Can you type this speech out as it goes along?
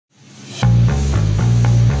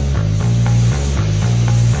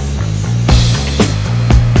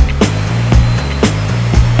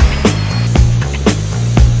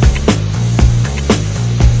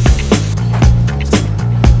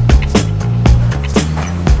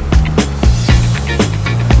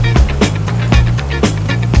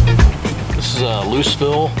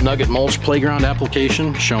fill nugget mulch playground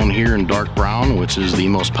application, shown here in dark brown, which is the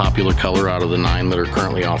most popular color out of the 9 that are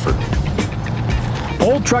currently offered.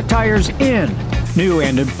 Old truck tires in, new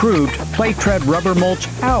and improved plate tread rubber mulch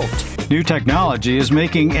out. New technology is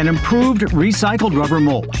making an improved recycled rubber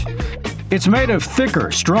mulch. It's made of thicker,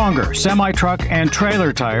 stronger semi-truck and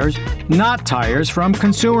trailer tires, not tires from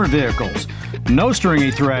consumer vehicles. No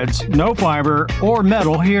stringy threads, no fiber or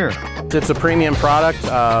metal here. It's a premium product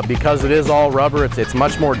because it is all rubber. It's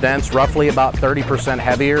much more dense, roughly about 30%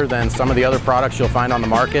 heavier than some of the other products you'll find on the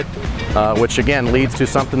market, which again leads to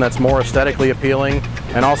something that's more aesthetically appealing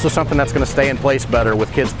and also something that's going to stay in place better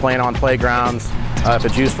with kids playing on playgrounds. If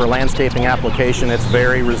it's used for landscaping application, it's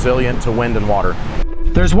very resilient to wind and water.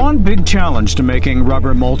 There's one big challenge to making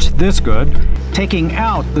rubber mulch this good: taking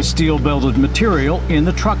out the steel-belted material in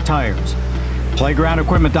the truck tires.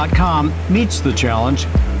 PlaygroundEquipment.com meets the challenge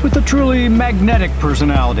with a truly magnetic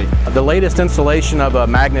personality. The latest installation of a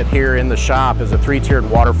magnet here in the shop is a 3-tiered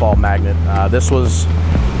waterfall magnet. This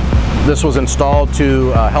was installed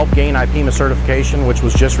to help gain IPMA certification, which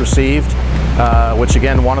was just received, which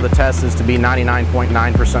again, one of the tests is to be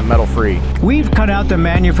 99.9% metal free. We've cut out the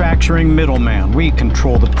manufacturing middleman. We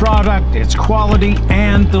control the product, its quality,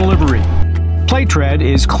 and delivery. Plate tread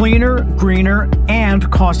is cleaner, greener, and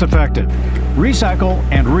cost-effective. Recycle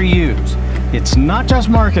and reuse. It's not just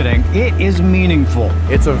marketing, it is meaningful.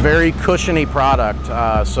 It's a very cushiony product,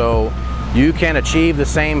 so you can achieve the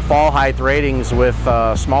same fall height ratings with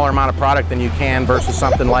a smaller amount of product than you can versus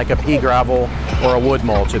something like a pea gravel or a wood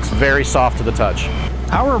mulch. It's very soft to the touch.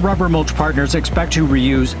 Our rubber mulch partners expect to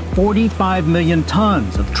reuse 45 million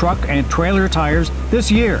tons of truck and trailer tires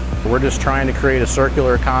this year. We're just trying to create a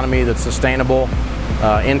circular economy that's sustainable,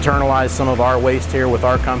 internalize some of our waste here with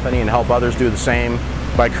our company and help others do the same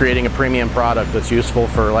by creating a premium product that's useful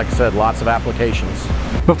for, like I said, lots of applications.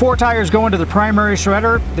 Before tires go into the primary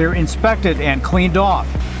shredder, they're inspected and cleaned off.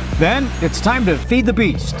 Then it's time to feed the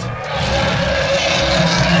beast.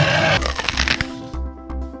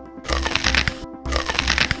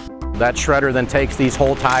 That shredder then takes these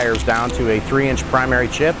whole tires down to a 3-inch primary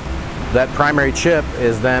chip. That primary chip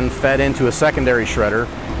is then fed into a secondary shredder.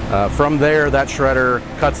 From there, that shredder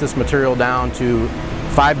cuts this material down to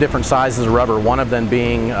 5 different sizes of rubber, one of them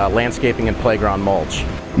being landscaping and playground mulch.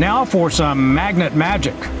 Now for some magnet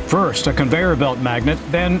magic. First, a conveyor belt magnet,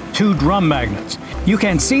 then 2 drum magnets. You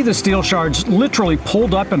can see the steel shards literally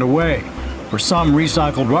pulled up and away. For some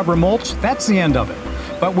recycled rubber mulch, that's the end of it.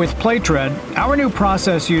 But with plate tread, our new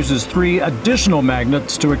process uses 3 additional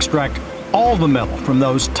magnets to extract all the metal from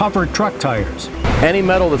those tougher truck tires. Any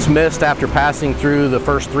metal that's missed after passing through the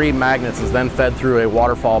first 3 magnets is then fed through a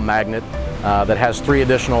waterfall magnet that has 3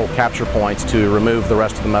 additional capture points to remove the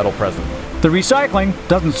rest of the metal present. The recycling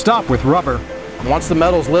doesn't stop with rubber. Once the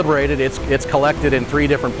metal is liberated, it's collected in 3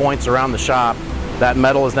 different points around the shop. That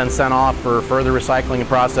metal is then sent off for further recycling and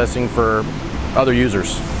processing for other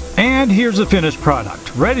users. And here's the finished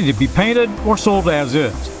product, ready to be painted or sold as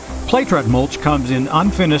is. Plate tread mulch comes in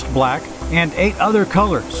unfinished black and 8 other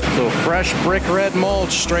colors. So fresh brick red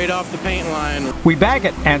mulch straight off the paint line. We bag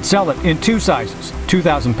it and sell it in 2 sizes,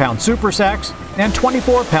 2,000-pound super sacks and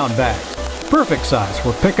 24-pound bags. Perfect size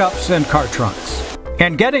for pickups and car trunks.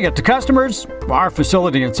 And getting it to customers, our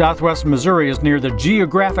facility in southwest Missouri is near the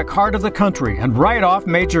geographic heart of the country and right off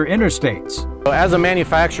major interstates. As a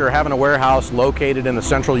manufacturer, having a warehouse located in the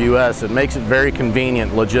central U.S., it makes it very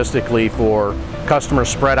convenient logistically for customers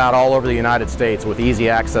spread out all over the United States with easy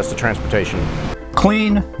access to transportation.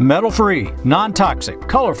 Clean, metal-free, non-toxic,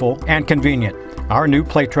 colorful, and convenient. Our new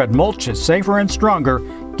plate tread mulch is safer and stronger,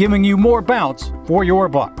 giving you more bounce for your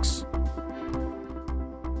bucks.